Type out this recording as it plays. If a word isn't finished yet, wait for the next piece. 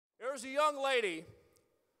There's a young lady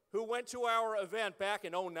who went to our event back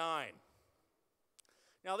in '09.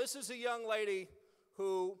 Now, this is a young lady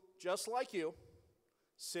who, just like you,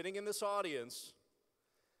 sitting in this audience,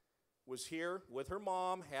 was here with her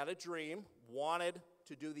mom, had a dream, wanted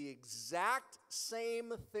to do the exact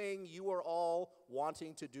same thing you are all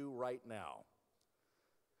wanting to do right now.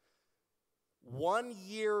 1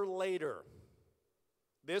 year later,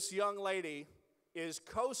 this young lady is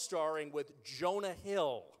co-starring with Jonah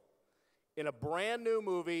Hill in a brand new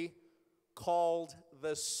movie called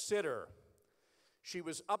The Sitter. She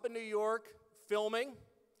was up in New York filming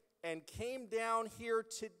and came down here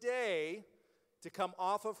today to come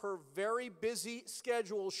off of her very busy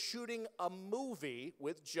schedule shooting a movie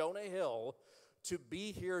with Jonah Hill to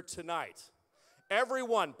be here tonight.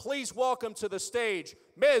 Everyone, please welcome to the stage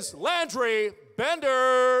Ms. Landry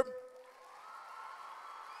Bender.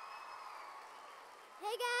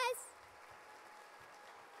 Hey, guys.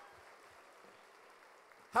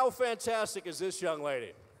 How fantastic is this young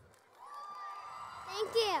lady?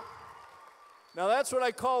 Thank you. Now, that's what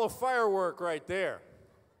I call a firework right there.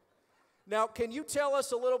 Now, can you tell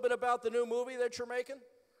us a little bit about the new movie that you're making?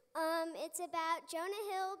 It's about Jonah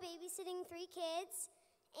Hill babysitting 3 kids,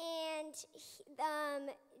 and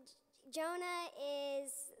Jonah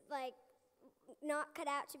is, like, not cut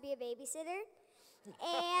out to be a babysitter.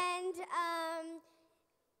 And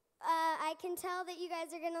I can tell that you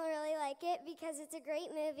guys are going to really like it because it's a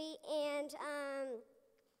great movie, and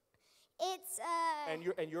it's... And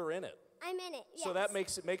you're in it. I'm in it, yes. So that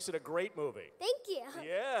makes it a great movie. Thank you.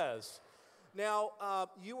 Yes. Now,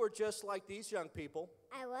 you were just like these young people.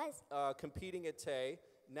 I was. Competing at TAY.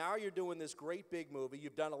 Now you're doing this great big movie.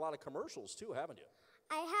 You've done a lot of commercials too, haven't you?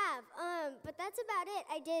 I have, but that's about it.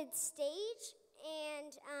 I did stage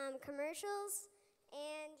and commercials,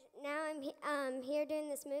 and now I'm here doing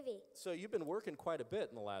this movie. So you've been working quite a bit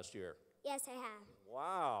in the last year. Yes, I have.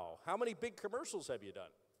 Wow. How many big commercials have you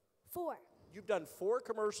done? 4. You've done 4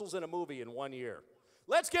 commercials in a movie in 1 year.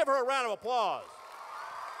 Let's give her a round of applause.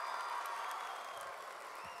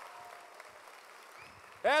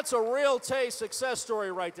 That's a real TAY success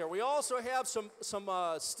story right there. We also have some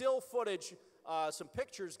still footage, some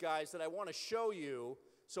pictures, guys, that I want to show you.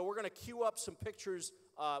 So we're going to cue up some pictures.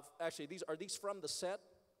 Actually, are these from the set?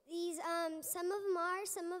 These, some of them are.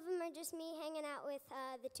 Some of them are just me hanging out with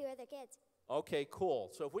the 2 other kids. Okay,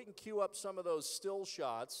 cool. So if we can cue up some of those still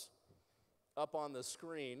shots up on the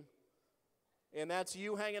screen. And that's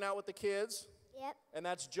you hanging out with the kids? Yep. And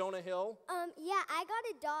that's Jonah Hill? Yeah, I got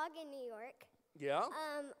a dog in New York. Yeah?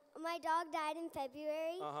 My dog died in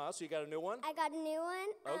February. So you got a new one? I got a new one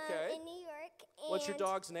Okay. in New York. And What's your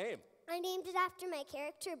dog's name? I named it after my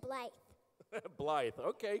character, Blythe. Blythe.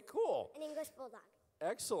 Okay, cool. An English bulldog.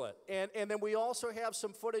 Excellent. And then we also have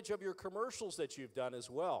some footage of your commercials that you've done as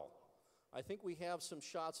well. I think we have some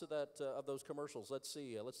shots of that of those commercials. Let's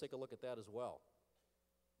see. Let's take a look at that as well.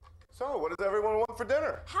 So, what does everyone want for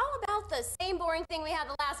dinner? How about the same boring thing we had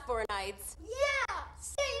the last 4 nights? Yeah!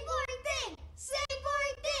 Same boring thing! Same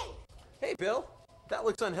boring thing! Hey, Bill, that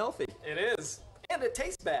looks unhealthy. It is. And it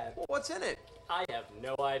tastes bad. Well, what's in it? I have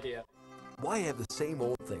no idea. Why have the same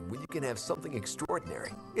old thing when you can have something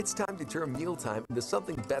extraordinary? It's time to turn mealtime into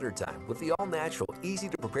something better time with the all-natural,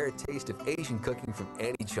 easy-to-prepare taste of Asian cooking from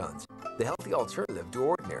Annie Chun's. The healthy alternative to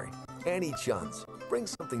ordinary. Annie Chun's. Bring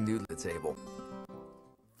something new to the table.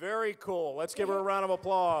 Very cool. Let's give her a round of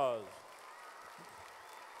applause.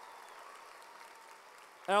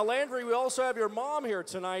 Now, Landry, we also have your mom here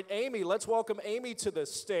tonight, Amy. Let's welcome Amy to the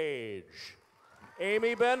stage.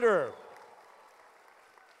 Amy Bender.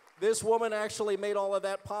 This woman actually made all of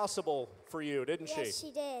that possible for you, didn't she? Yes,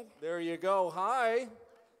 she did. There you go. Hi.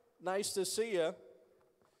 Nice to see you.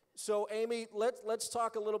 So, Amy, let's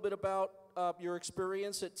talk a little bit about your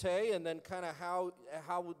experience at TAY and then kind of how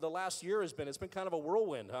the last year has been. It's been kind of a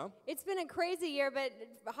whirlwind, huh? It's been a crazy year, but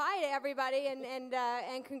hi to everybody,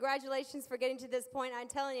 and congratulations for getting to this point. I'm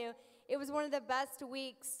telling you, it was one of the best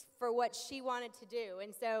weeks for what she wanted to do,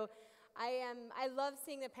 and so I love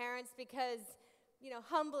seeing the parents because, you know,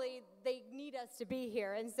 humbly, they need us to be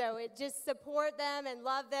here. And so it just support them and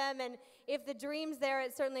love them. And if the dream's there,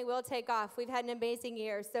 it certainly will take off. We've had an amazing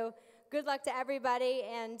year. So good luck to everybody,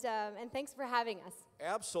 and thanks for having us.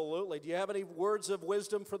 Absolutely. Do you have any words of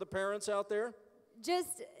wisdom for the parents out there?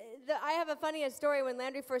 I have a funny story. When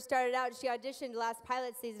Landry first started out, she auditioned last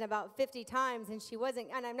pilot season about 50 times, and she wasn't,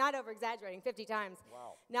 and I'm not over-exaggerating, 50 times.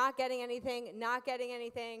 Wow. Not getting anything.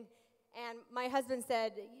 And my husband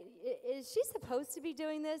said, is she supposed to be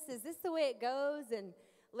doing this? Is this the way it goes? And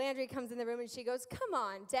Landry comes in the room and she goes, come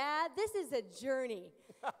on, Dad, this is a journey.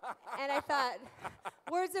 And I thought,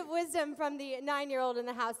 words of wisdom from the 9-year-old in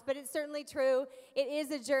the house, but it's certainly true. It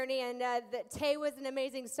is a journey, and Tay was an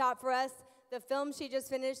amazing stop for us. The film she just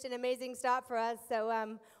finished, an amazing stop for us.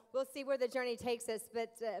 So we'll see where the journey takes us.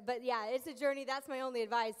 But yeah, it's a journey. That's my only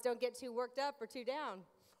advice. Don't get too worked up or too down.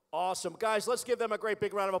 Awesome. Guys, let's give them a great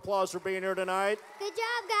big round of applause for being here tonight. Good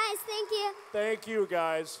job, guys. Thank you. Thank you,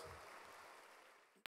 guys.